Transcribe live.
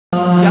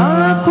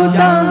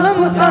खुदा हम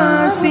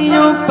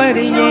आसियों पर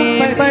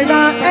ये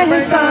बड़ा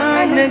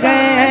एहसान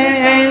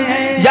गए,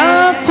 या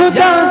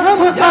खुदा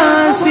हम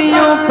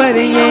आसियों पर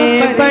ये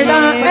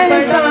बड़ा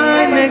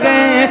एहसान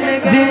गए,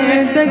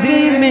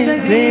 जिंदगी में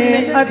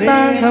फिर अता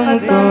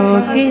हमको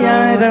किया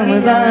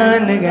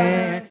रमजान गए।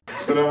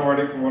 अस्सलामु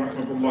अलैकुम व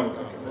रहमतुल्लाहि व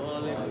बरकातुहू।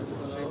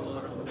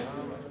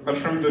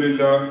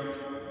 अल्हम्दुलिल्लाह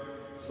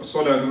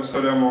वस्सलातु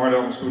वस्सलामु अला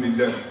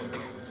रसूलिल्लाह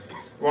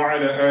व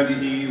अला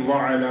आलिहि व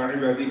अला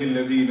इबादिहि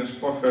अल्लज़ीना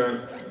इस्तफ़ा,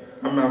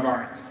 अम्मा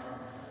बअद।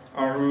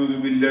 अऊज़ु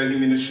बिल्लाहि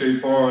मिनश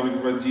शैतानिर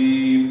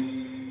रजीम।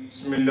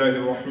 बिस्मिल्लाहिर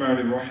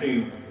रहमानिर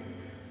रहीम।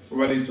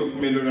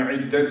 वलितुकमिलुल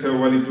इद्दता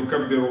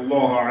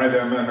वलितुकब्बिरुल्लाहा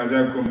अला मा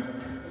हदाकुम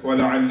व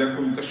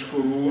लअल्लकुम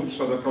तशकुरून।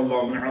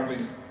 सदक़ल्लाहुल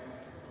अज़ीम।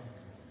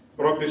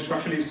 रब्बि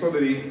इश्रह ली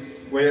सदरी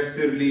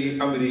वयस्सिर ली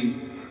अमरी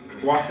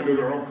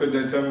वाहलुल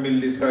उक़दतम मिन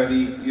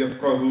लिसानी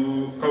यफ़क़हू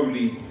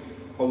क़ौली।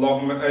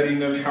 अल्लाहुम्मा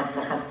अरिनल हक़्क़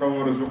हक़्क़न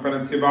वरज़ुक़ना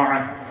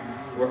इत्तिबाअह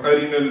व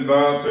अरिनल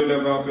बातिला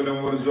बातिलन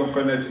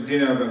वरज़ुक़ना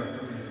इज्तिनाबह।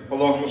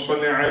 अल्लाहुम्मा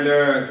सल्लि अला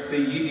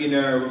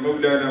सय्यिदिना व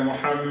मौलाना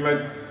मुहम्मद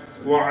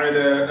व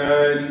अला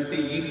आलि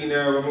सय्यिदिना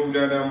व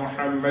मौलाना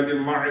मुहम्मद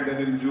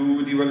मअदनिल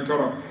जूदि वल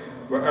करम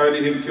व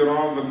आलिहिल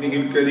किराम व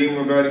इब्निहिल करीम व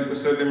बारिक व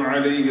सल्लिम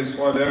अलैहि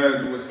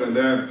सलातु व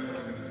सलाम।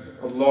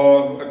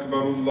 अल्लाहु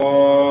अकबर,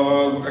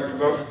 अल्लाहु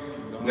अकबर,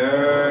 ला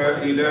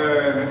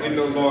इलाहा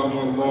इल्लल्लाह,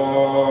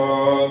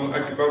 अल्लाहु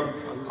अकबर,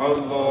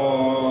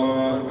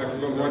 अल्लाहु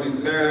Akbar,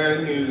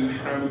 वलिल्लाहिल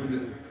हम्द।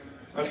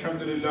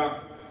 Alhamdulillah,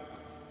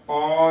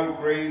 all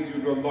praise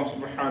due to Allah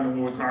subhanahu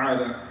wa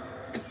ta'ala,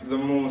 the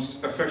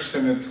most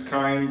affectionate,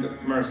 kind,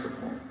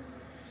 merciful.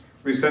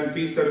 We send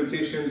peace,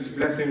 salutations,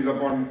 blessings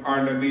upon our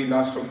Nabi,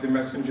 last of the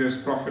messengers,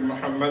 Prophet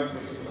Muhammad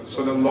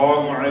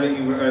sallallahu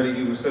alayhi wa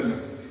alihi wa sallam.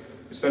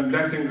 We send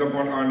blessings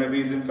upon our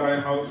Nabi's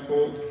entire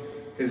household,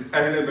 his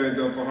Ahl Bayt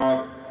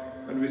al-Tahar,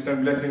 and we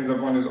send blessings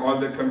upon his all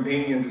the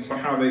companions, the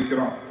Sahaba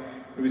Kiram.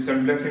 We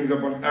send blessings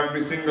upon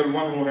every single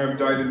one who have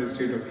died in the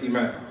state of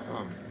Iman.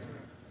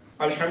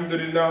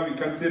 Alhamdulillah, we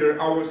consider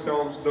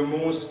ourselves the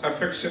most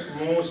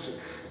most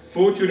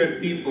fortunate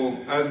people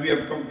as we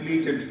have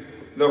completed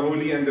the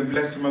holy and the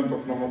blessed month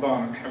of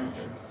Ramadan.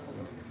 Alhamdulillah.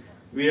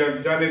 We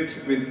have done it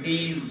with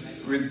ease,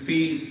 with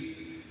peace,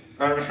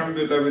 and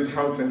alhamdulillah with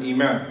health and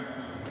Iman.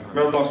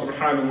 May Allah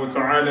subhanahu wa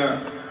ta'ala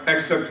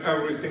accept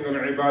every single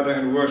ibadah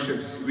and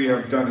worships we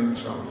have done,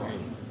 inshallah.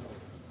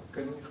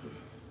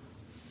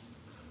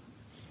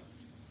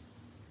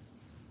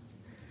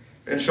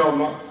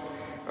 Inshallah.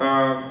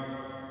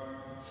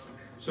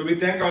 So we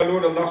thank our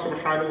Lord Allah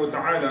subhanahu wa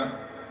ta'ala,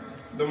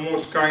 the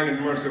most kind and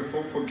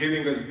merciful, for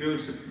giving us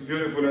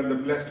beautiful and the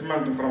blessed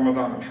month of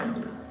Ramadan,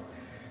 alhamdulillah.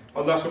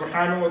 Allah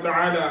subhanahu wa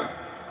ta'ala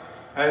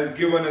has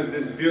given us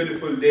this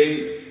beautiful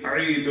day,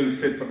 Eid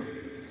al-Fitr.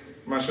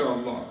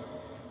 MashaAllah.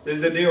 This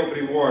is the day of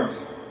reward,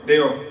 day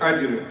of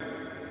ajr.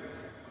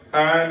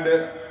 And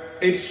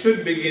it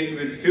should begin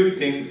with few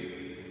things,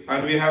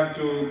 and we have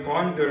to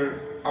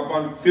ponder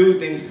upon few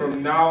things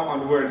from now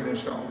onwards,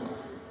 inshallah.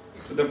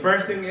 So the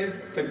first thing is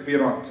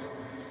takbirat,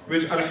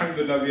 which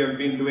alhamdulillah we have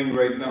been doing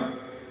right now.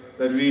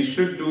 That we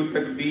should do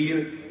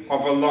takbir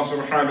of Allah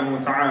subhanahu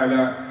wa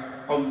ta'ala.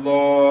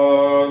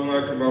 Allahu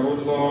Akbar,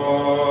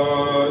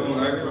 Allahu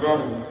Akbar,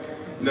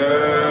 La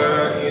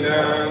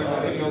ilaha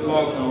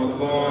illallah,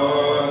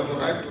 Allahu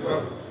Akbar,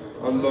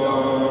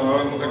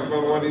 Allahu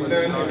Akbar,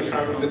 walillahil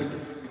hamd.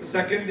 The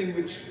second thing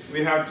which we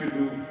have to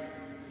do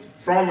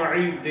from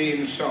Eid day,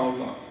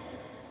 inshallah,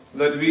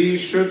 that we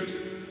should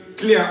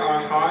clear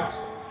our heart,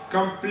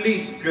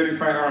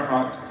 purify our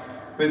heart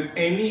with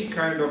any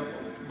kind of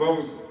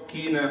bows,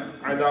 kina,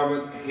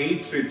 adawat,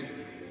 hatred,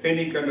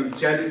 any kind of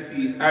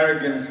jealousy,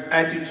 arrogance,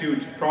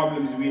 attitude,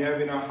 problems we have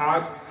in our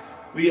heart.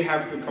 We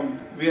have to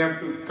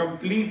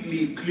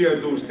completely clear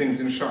those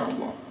things,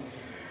 inshallah.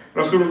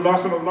 Rasulullah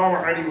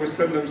sallallahu alaihi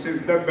wasallam says,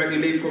 "Dabba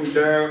ilaykum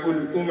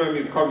da'ul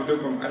umami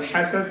qablakum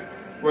al-hasad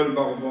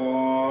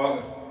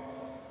wal-baghdha."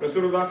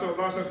 Rasulullah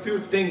sallallahu alaihi wasallam, few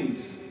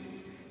things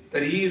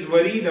that he is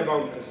worried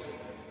about us,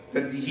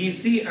 that he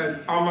sees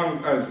as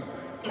among us,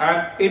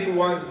 and it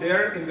was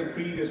there in the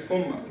previous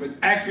ummah, but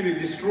actually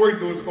destroyed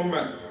those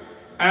ummahs.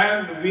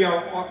 And we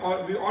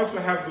also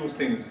have those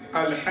things: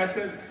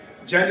 al-hasad,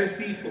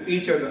 jealousy for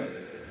each other;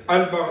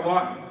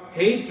 al-baghdha,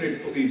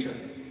 hatred for each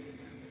other.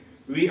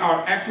 We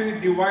are actually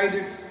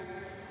divided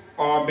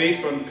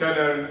based on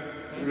color,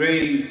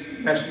 race,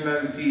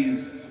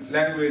 nationalities,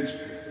 language,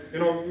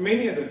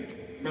 many other.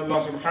 May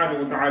Allah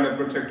subhanahu wa ta'ala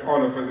protect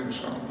all of us,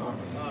 inshallah.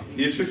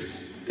 You should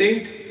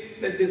think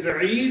that this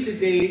Eid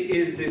day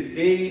is the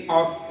day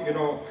of,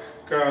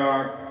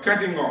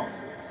 cutting off.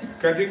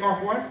 Cutting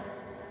off what?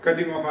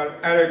 Cutting off our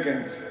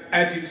arrogance,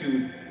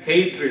 attitude,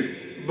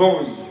 hatred,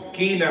 bows,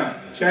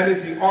 kina,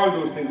 jealousy, all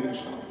those things,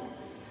 inshallah.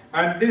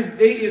 And this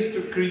day is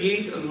to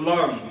create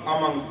love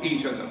amongst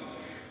each other.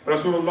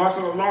 Rasulullah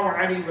sallallahu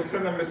alayhi wa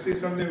sallam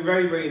says something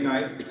very, very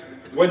nice.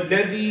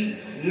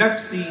 وَالَّذِي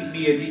نَفْسِي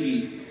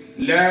بِيَدِهِ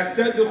لَا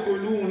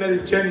تَدْخُلُونَ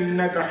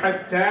الْجَنَّةَ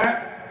حَتَّى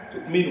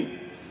تُؤْمِنُوا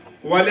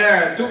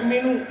وَلَا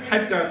تُؤْمِنُوا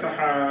حَتَّى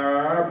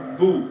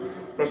تَحَابُّوا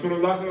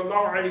Rasulullah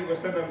sallallahu alaihi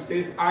wasallam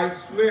says, I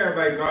swear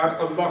by God,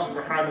 Allah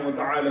subhanahu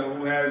wa ta'ala,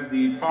 who has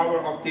the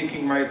power of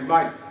taking my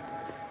life.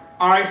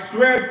 I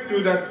swear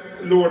to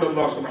that Lord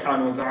Allah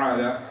subhanahu wa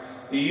ta'ala,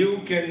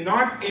 you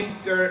cannot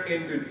enter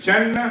into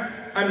Jannah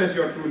unless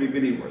you are truly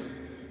believers.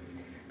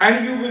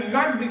 And you will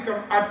not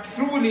become a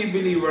truly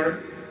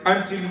believer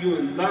until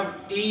you love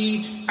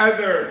each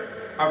other.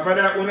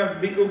 أَفَلَا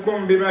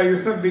أُنَبِّئُكُمْ بِمَا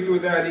يُثَبِّتُ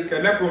ذَلِكَ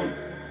لَكُمْ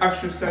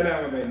أَفْشُوا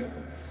السَّلَامَ بَيْنَكُمْ.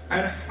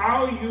 And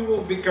how you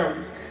will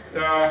become,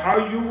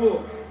 how you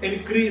will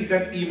increase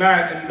that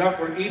iman and love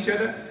for each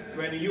other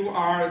when you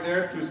are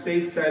there to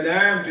say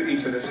salam to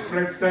each other,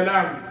 spread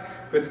salam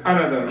with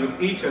another,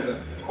 with each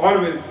other.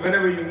 Always,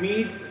 whenever you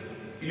meet,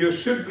 you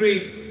should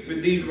greet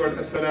with these words,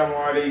 Assalamu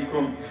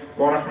alaikum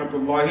wa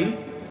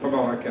rahmatullahi wa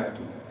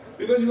barakatuh.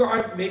 Because you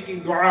are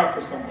making dua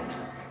for someone.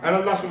 And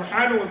Allah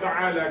subhanahu wa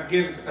ta'ala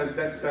gives us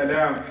that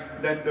salam,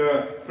 that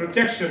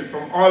protection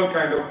from all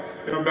kind of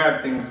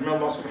bad things. May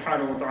Allah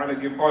subhanahu wa ta'ala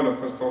give all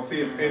of us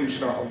tawfiq,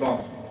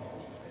 inshaAllah.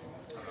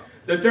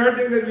 The third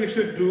thing that we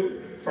should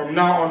do from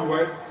now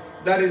onwards,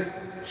 that is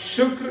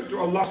shukr to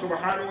Allah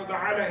subhanahu wa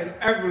ta'ala in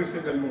every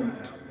single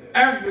moment.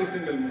 Every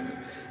single moment.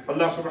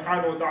 Allah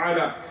subhanahu wa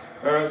ta'ala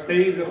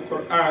says in the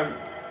Quran,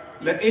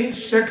 لَإِن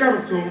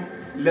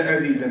شَكَرْتُمْ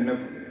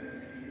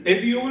لَأَزِيدَنَّكُمْ.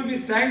 If you will be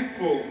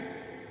thankful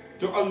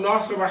to Allah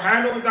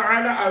subhanahu wa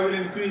ta'ala, I will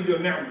increase your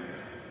ni'mah.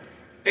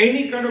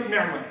 Any kind of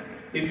ni'mah,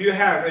 if you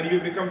have and you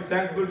become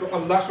thankful to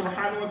Allah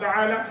subhanahu wa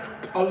ta'ala,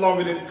 Allah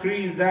will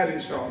increase that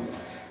inshallah.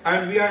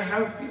 And we are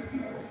healthy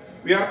people.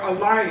 We are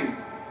alive.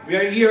 We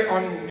are here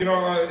on,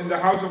 in the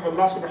house of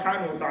Allah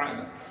subhanahu wa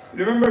ta'ala.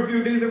 Remember a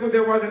few days ago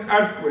there was an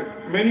earthquake.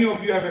 Many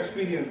of you have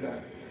experienced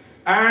that.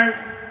 And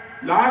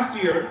last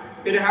year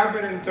it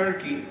happened in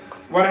Turkey.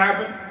 What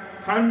happened?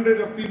 Hundreds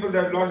of people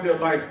that have lost their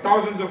life.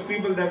 Thousands of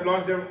people that have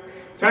lost their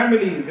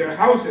families, their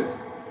houses.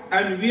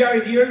 And we are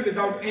here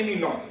without any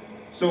loss.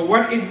 So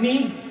what it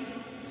needs?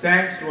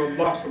 Thanks to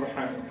Allah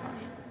subhanahu wa ta'ala.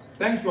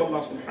 Thanks to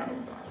Allah subhanahu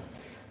wa ta'ala.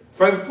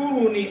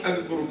 فَاذْكُرُونِي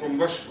أَذْكُرُكُمْ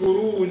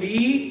وَاشْكُرُوا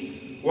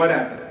لِي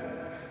وَلَا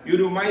تَكْفُرُونِ. You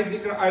do my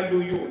dhikr, I'll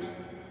do yours.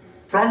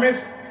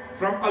 Promise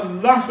from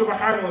Allah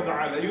subhanahu wa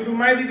ta'ala. You do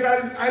my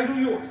dhikr, I'll do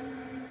yours.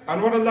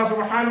 And what Allah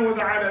subhanahu wa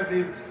ta'ala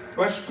says,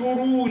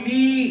 وَاشْكُرُوا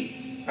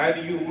لِي.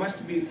 And you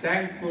must be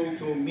thankful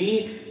to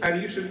me,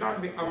 and you should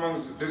not be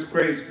amongst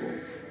disgraceful.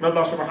 May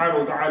Allah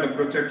subhanahu wa ta'ala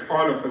protect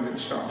all of us,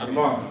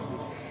 inshaAllah.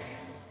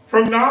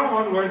 From now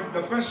onwards,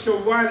 the first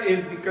Shawwal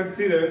is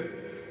considered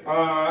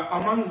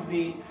amongst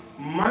the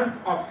month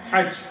of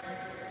Hajj.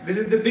 This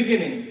is the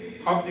beginning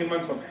of the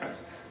month of Hajj.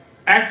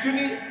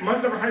 Actually,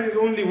 month of Hajj is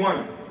only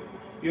one,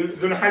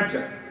 Dhul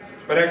Hajjah.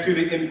 But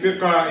actually in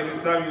fiqh, in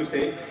Islam, you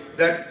say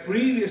that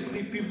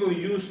previously people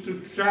used to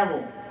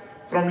travel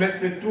from,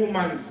 let's say, 2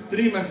 months,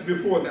 3 months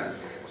before that.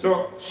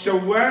 So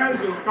Shawwal,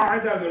 Dhul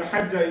Qa'dah, Dhul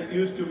Hajjah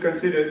used to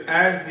consider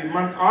as the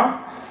month of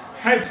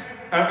Hajj.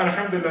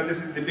 Alhamdulillah,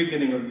 this is the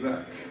beginning of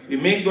that. We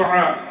make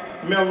dua.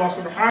 May Allah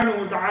subhanahu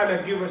wa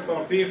ta'ala give us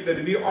tawfiq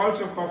that we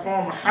also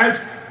perform Hajj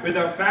with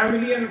our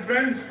family and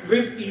friends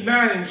with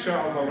Iman,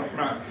 inshaAllah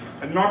rahman.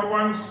 And not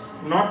once,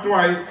 not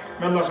twice.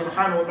 May Allah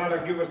subhanahu wa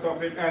ta'ala give us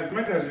tawfiq as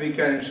much as we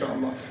can,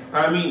 inshaAllah.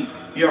 Ameen.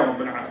 Ya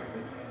Rabbil Alameen.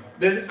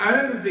 There's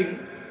another thing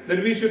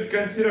that we should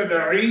consider.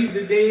 The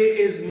Eid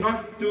day is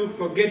not to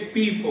forget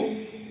people.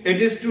 It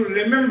is to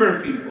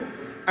remember people.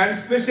 And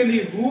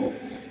especially who?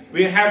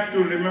 We have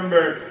to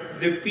remember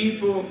the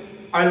people,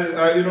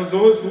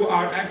 those who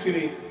are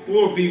actually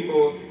poor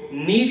people,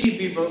 needy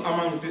people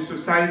amongst the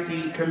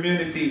society,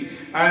 community,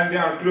 and they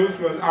are close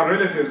to us, our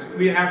relatives.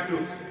 We have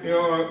to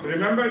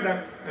remember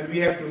them, and we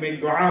have to make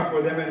dua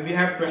for them, and we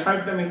have to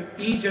help them in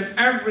each and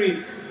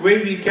every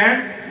way we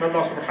can. May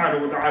Allah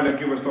subhanahu wa ta'ala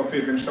give us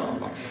tawfiq,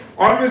 inshaAllah.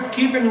 Always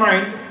keep in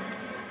mind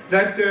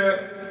that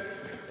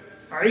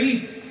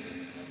Eid,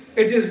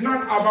 it is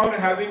not about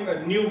having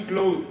a new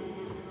clothes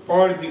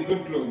or the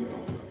good clothes.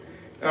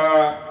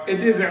 It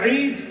is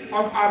Eid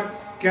of our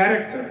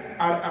character,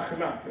 our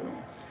akhlaq.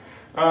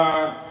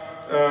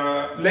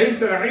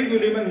 ليس العيد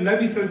لمن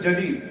لبس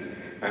الجديد.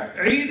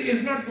 Eid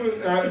is not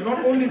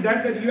only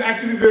that you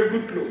actually wear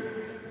good clothes.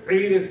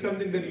 Eid is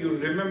something that you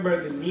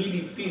remember the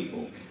needy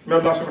people. May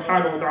Allah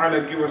subhanahu wa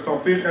ta'ala give us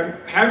tawfiq. And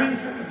having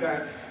said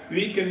that,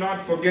 we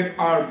cannot forget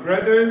our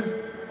brothers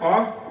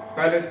of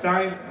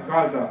Palestine,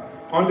 Gaza.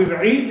 On this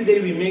Eid day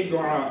we make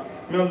dua.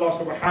 May Allah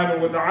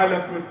subhanahu wa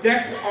ta'ala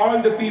protect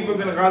all the people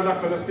in Gaza,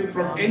 Palestine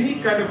from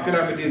any kind of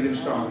calamities,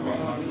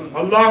 inshaAllah.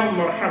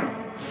 Allahumma arham.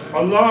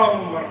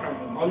 Allahumma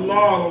arham.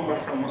 Allahumma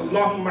arham.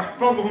 Allahumma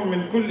ahfadhum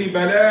min kulli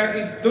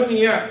bala'i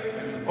dunya.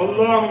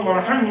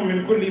 Allahumma arhamhum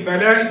min kulli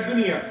bala'i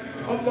dunya.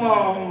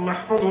 Allahumma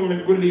ahfadhum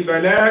min kulli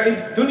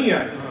bala'i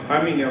dunya.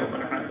 Ameen ya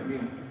Rabbal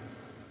Alameen.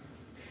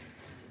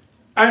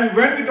 And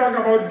when we talk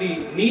about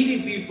the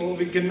needy people,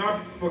 we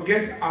cannot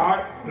forget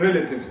our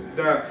relatives,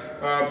 the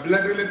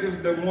blood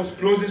relatives, the most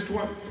closest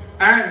one,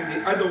 and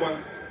the other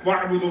ones.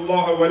 وَاعْبُدُوا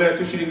اللَّهَ وَلَا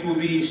تُشْرِكُوا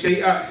بِهِ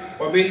شَيْئًا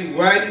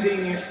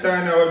وَبِالْوَالِدَيْنِ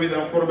إِحْسَانًا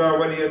وَبِذِي الْقُرْبَى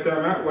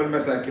وَالْيَتَامَى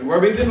وَالْمَسَاكِينِ.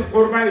 وَبِذِي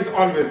الْقُرْبَى is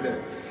always there.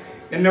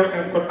 In the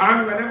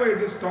Quran, whenever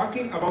it is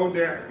talking about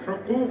the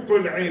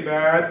huququl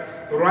ibad,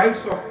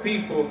 rights of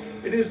people,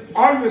 it is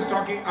always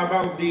talking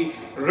about the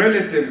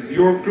relatives,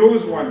 your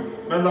close one.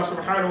 May Allah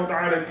subhanahu wa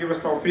ta'ala give us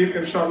tawfiq,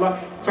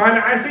 inshallah. فَهَلْ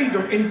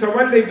عَسَيْتُمْ إِن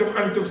تَوَلَّيْتُمْ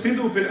أَن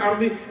تُفْسِدُوا فِي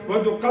الْأَرْضِ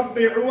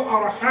وَتُقَطِّعُوا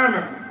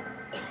أَرْحَامَكُمْ.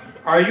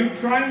 Are you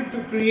trying to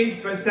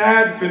create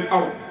fasad fil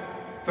ard?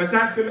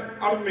 Fasad fil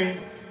ard means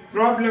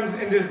problems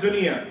in this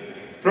dunya,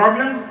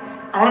 problems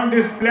on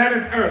this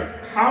planet Earth.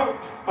 How?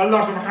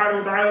 Allah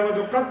subhanahu wa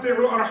ta'ala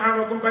وَتُقَطِّعُوا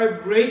أَرْحَامَكُمْ, by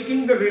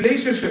breaking the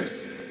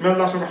relationships. May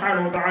Allah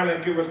subhanahu wa ta'ala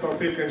give us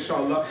tawfiq,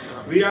 inshallah.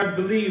 We are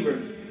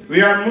believers,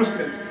 we are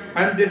Muslims,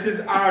 and this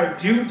is our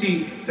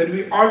duty that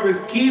we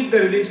always keep the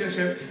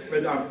relationship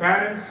with our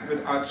parents,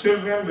 with our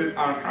children, with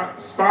our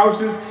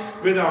spouses,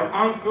 with our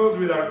uncles,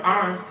 with our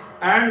aunts.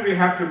 And we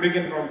have to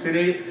begin from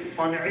today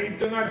on Eid.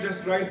 Do not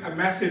just write a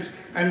message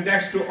and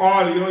text to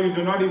all, you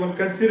do not even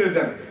consider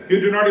them. You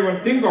do not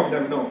even think of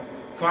them, no.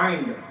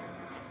 Find them.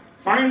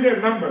 Find their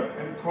number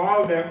and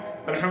call them.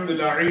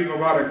 Alhamdulillah, Eid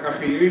Mubarak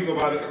Akhi, Eid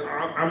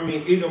Mubarak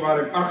Ammi, Eid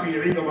Mubarak Akhi,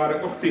 Eid Mubarak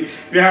Ukhti.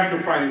 We have to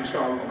find,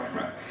 inshallah.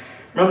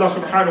 May Allah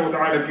subhanahu wa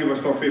ta'ala give us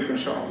tawfiq,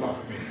 inshallah.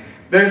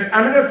 There's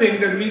another thing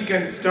that we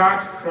can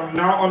start from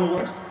now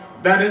onwards.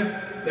 That is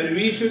that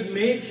we should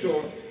make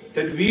sure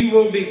that we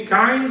will be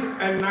kind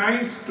and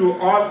nice to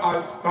all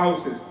our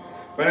spouses.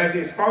 When I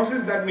say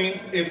spouses, that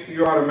means if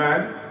you are a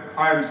man,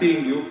 I am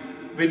seeing you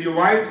with your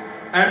wives,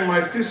 and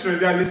my sisters,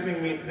 they are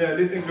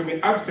listening to me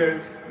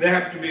upstairs, they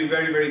have to be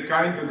very, very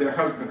kind to their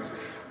husbands.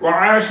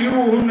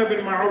 وَعَاشِرُوهُنَّ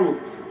بِالْمَعْرُوفِ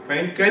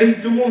فَإِنْ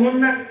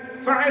كَرِهْتُمُوهُنَّ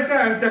فَعَسَىٰ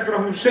أَن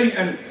تَكْرَهُوا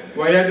شَيْئًا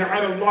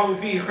وَيَجْعَلَ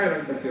اللَّهُ فِيهِ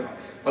خَيْرًا كَثِيرًا.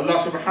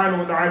 Allah subhanahu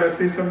wa ta'ala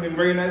says something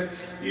very nice.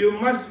 You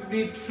must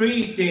be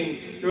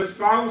treating your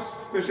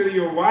spouse, especially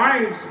your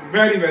wives,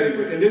 very, very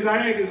good. And this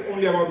ayah is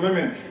only about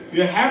women.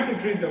 You have to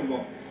treat them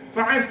well.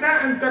 فَعَسَىٰ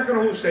أَن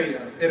تَكْرَهُوا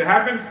شَيْئًا. It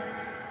happens,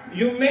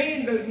 you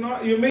may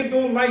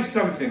don't like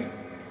something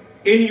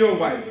in your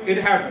wife. It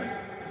happens.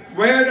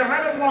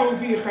 وَيَجْعَلَ اللَّهُ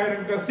فِيهِ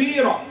خَيْرًا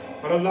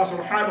كَثِيرًا. But Allah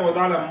subhanahu wa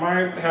ta'ala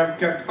might have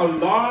kept a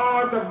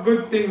lot of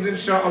good things,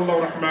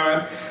 inshaAllah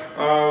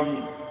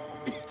Rahman.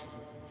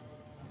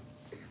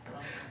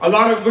 A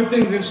lot of good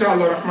things,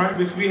 inshaAllah Rahman,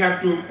 which we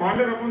have to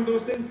ponder upon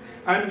those things,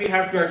 and we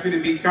have to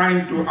actually be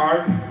kind to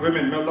our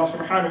women. May Allah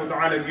subhanahu wa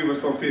ta'ala give us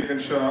tawfiq,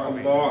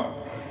 inshaAllah.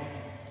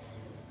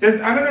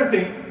 There's another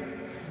thing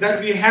that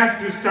we have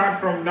to start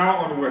from now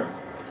onwards.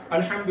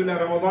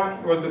 Alhamdulillah,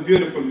 Ramadan was the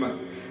beautiful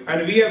month.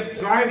 And we have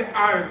tried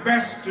our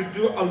best to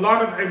do a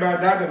lot of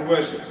ibadat and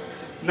worships.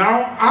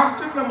 Now,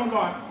 after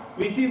Ramadan,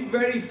 we see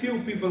very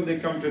few people, they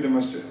come to the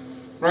masjid.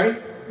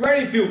 Right?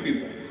 Very few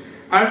people.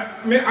 And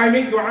I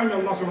make dua in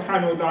Allah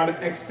subhanahu wa ta'ala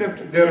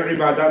accept their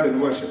ibadat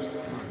and worships.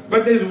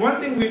 But there's one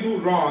thing we do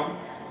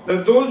wrong,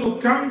 that those who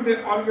come,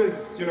 they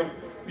always,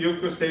 you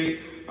could say,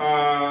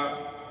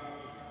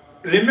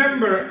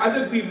 remember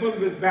other people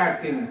with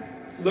bad things.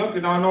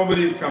 Look, now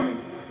nobody's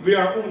coming. We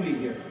are only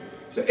here.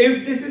 So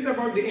if this is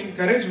about the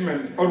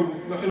encouragement or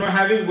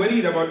having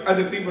worried about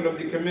other people of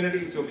the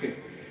community, it's okay.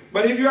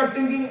 But if you are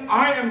thinking,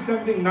 I am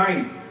something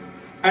nice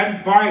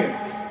and pious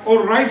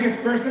or righteous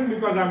person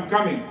because I'm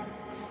coming,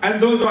 and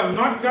those who are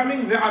not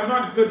coming, they are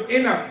not good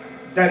enough,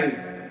 that is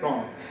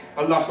wrong.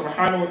 Allah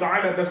subhanahu wa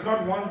ta'ala does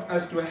not want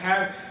us to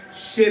have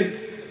shirk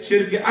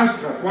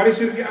asghar. What is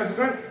shirk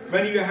asghar?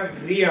 When you have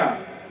riyah,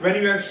 when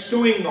you have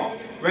showing off,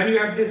 when you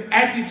have this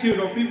attitude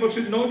of people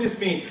should notice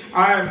me,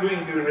 I am doing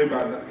this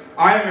ibadah,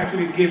 I am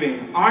actually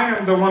giving, I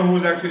am the one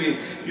who's actually,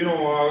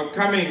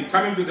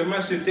 coming to the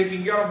masjid,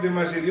 taking care of the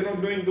masjid,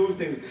 doing those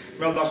things.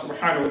 May Allah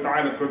subhanahu wa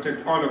ta'ala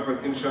protect all of us,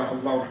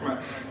 inshaAllah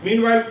Rahman.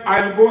 Meanwhile,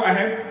 I'll go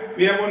ahead.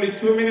 We have only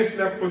 2 minutes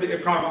left for the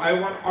iqamah. I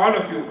want all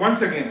of you,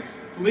 once again,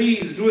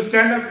 please do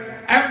stand up,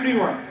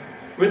 everyone,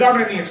 without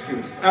any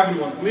excuse.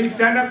 Everyone, please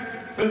stand up,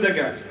 fill the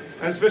gaps.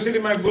 And especially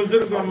my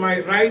buzurgs on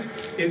my right,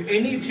 if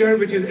any chair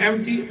which is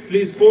empty,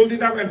 please fold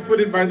it up and put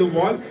it by the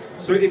wall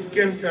so it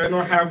can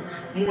have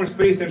more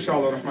space,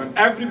 inshallah Rahman.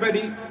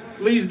 Everybody,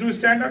 please do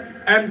stand up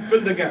and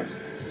fill the gaps.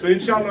 So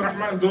inshallah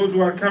Rahman, those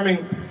who are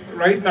coming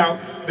right now,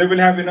 they will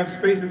have enough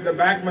space in the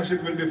back. Masjid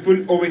will be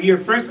full over here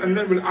first, and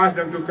then we'll ask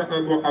them to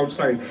go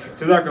outside.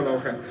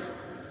 Jazakallah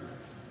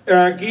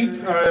khair.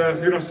 Keep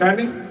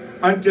standing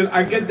until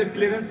I get the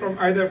clearance from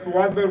either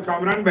Fuad Bhai or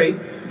Kamran Bhai.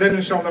 Then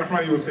inshallah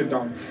Rahman, you will sit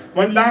down.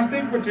 One last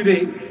thing for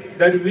today,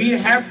 that we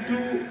have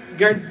to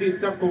get the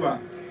taqwa.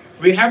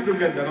 We have to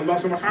get that. Allah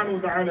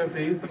subhanahu wa ta'ala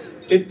says,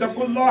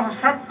 ittaqullaha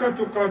haqqa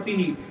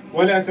tuqatihi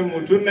wa la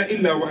tamutunna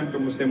illa wa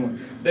antum muslimun.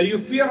 That you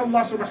fear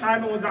Allah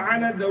subhanahu wa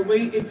ta'ala the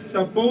way it's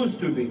supposed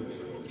to be.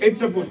 It's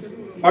supposed to be.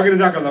 Okay,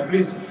 Jazakallah.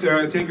 Please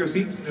take your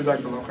seats.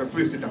 Jazakallah khair.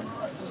 Please sit down.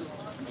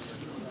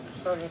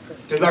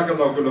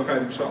 Jazakallah kullu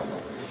khair, inshallah.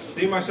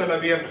 See, mashallah,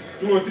 we have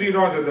 2 or 3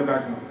 rows at the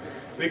back now.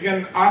 We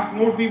can ask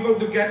more people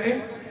to get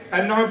in.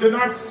 And now do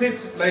not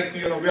sit like,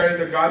 we are in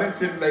the garden,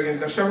 sit like in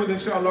the shahud,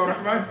 inshallah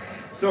Rahman.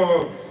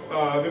 So,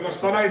 because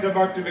salah is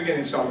about to begin,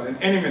 inshallah, in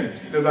any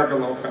minute.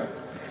 Jazakallah khair.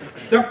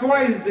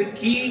 Taqwa is the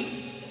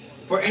key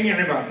for any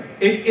ibadah.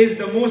 It is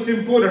the most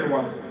important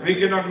one. We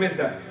cannot miss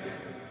that.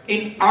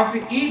 after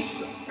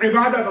each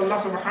ibadat, Allah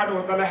subhanahu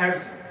wa ta'ala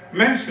has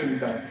mentioned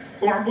that.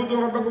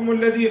 اعبدوا ربكم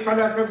الذي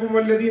خلقكم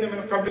والذين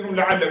من قبلكم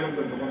لعلكم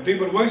تتقون.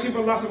 People worship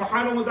Allah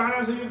subhanahu wa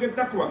ta'ala so you get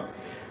taqwa.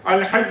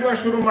 Al-Hajj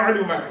ashhurun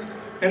ma'lumat.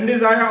 In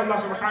this ayah, Allah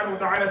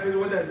subhanahu wa ta'ala says,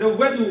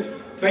 وَتَزَوَّدُوا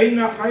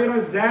فَإِنَّ خَيْرَ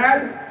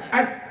الزَّادِ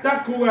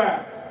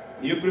التَّقْوَى.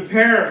 You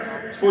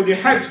prepare for the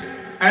Hajj,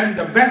 and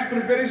the best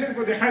preparation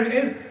for the Hajj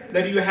is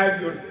that you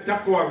have your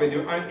taqwa with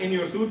you in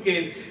your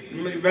suitcase.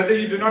 Whether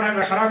you do not have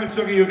a haram, it's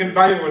okay, you can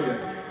buy over there.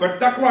 But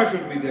taqwa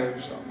should be there,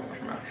 inshallah.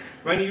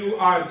 When you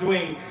are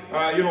doing,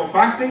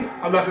 fasting,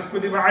 Allah says,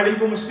 كُتِبَ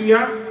عَلَيْكُمُ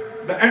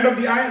الصِّيَامُ. The end of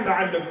the ayah,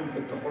 لَعَلَّكُمْ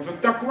تَتَّقُونَ. So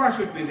taqwa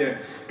should be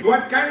there.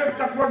 What kind of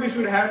taqwa we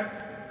should have?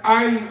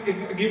 I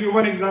give you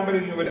one example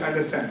and you will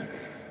understand.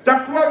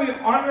 Taqwa we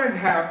always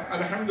have,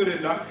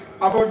 alhamdulillah,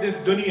 about this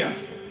dunya,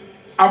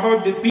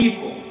 about the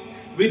people.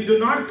 We do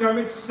not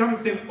commit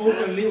something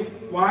openly.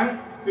 Why?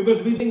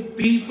 Because we think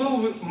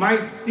people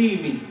might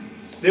see me.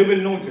 They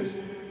will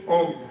notice.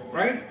 Oh,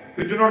 right?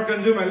 We do not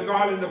consume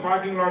alcohol in the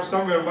parking lot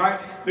somewhere. Why?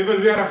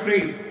 Because we are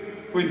afraid.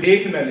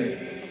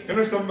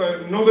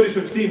 Nobody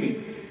should see me.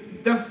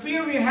 The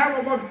fear we have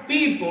about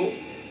people,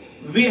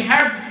 we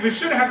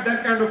should have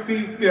that kind of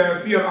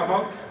fear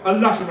about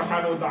Allah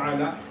subhanahu wa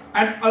ta'ala.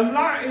 And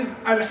Allah is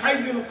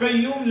Al-Hayyul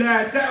Qayyum,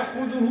 la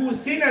ta'khuduhu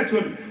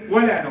sinatun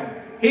wala nawm.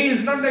 He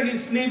is not like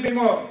he's sleeping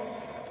or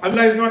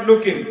Allah is not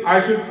looking.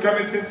 I should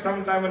commit sin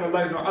sometime when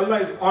Allah is not. Allah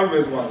is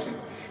always watching.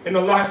 And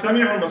Allah is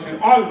Sami'un Basir,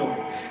 all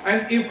knowing.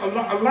 And if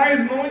Allah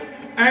is knowing,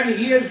 and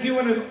He has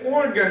given us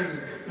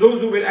organs,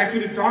 those who will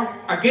actually talk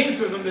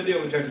against us on the Day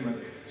of Judgment.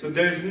 So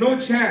there is no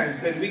chance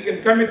that we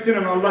can commit sin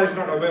and Allah is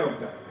not aware of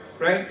that.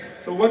 Right?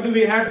 So what do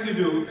we have to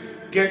do?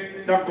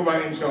 Get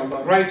taqwa,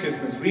 inshallah,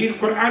 righteousness. Read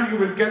Quran, you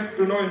will get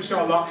to know,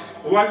 inshallah,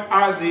 what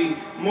are the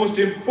most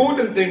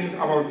important things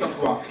about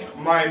taqwa.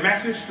 My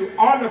message to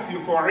all of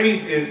you for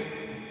Eid is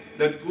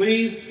that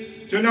please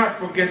do not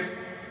forget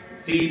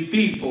the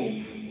people,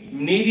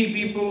 needy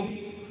people,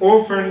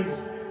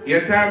 orphans,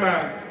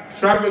 yatama,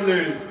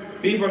 travelers,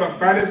 people of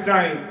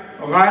Palestine,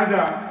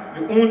 Gaza,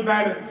 your own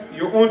parents,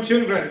 your own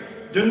children.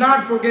 Do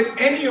not forget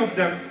any of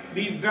them.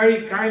 Be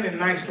very kind and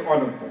nice to all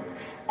of them.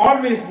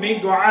 Always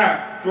make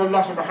dua to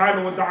Allah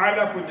subhanahu wa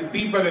ta'ala for the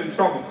people in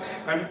trouble.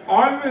 And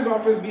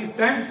always be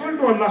thankful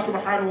to Allah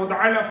subhanahu wa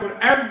ta'ala for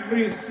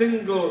every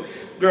single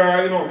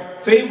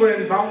favor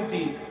and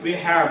bounty we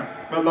have.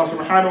 May Allah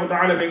subhanahu wa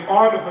ta'ala make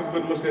all of us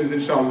good Muslims,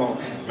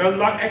 inshallah. May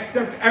Allah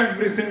accept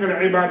every single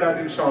ibadat,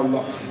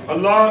 inshallah.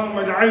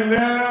 Allahumma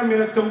ja'alna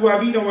min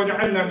al-tawwabin wa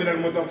ja'alna min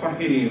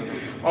al-mutatahhirin.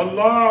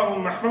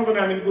 Allahumma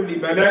ahfadna min kulli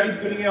bala'i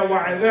dunya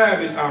wa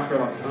 'adhab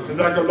al-akhirah.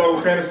 Jazakallahu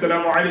khair.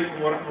 Assalamu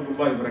alaikum wa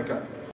rahmatullahi wa barakatuh.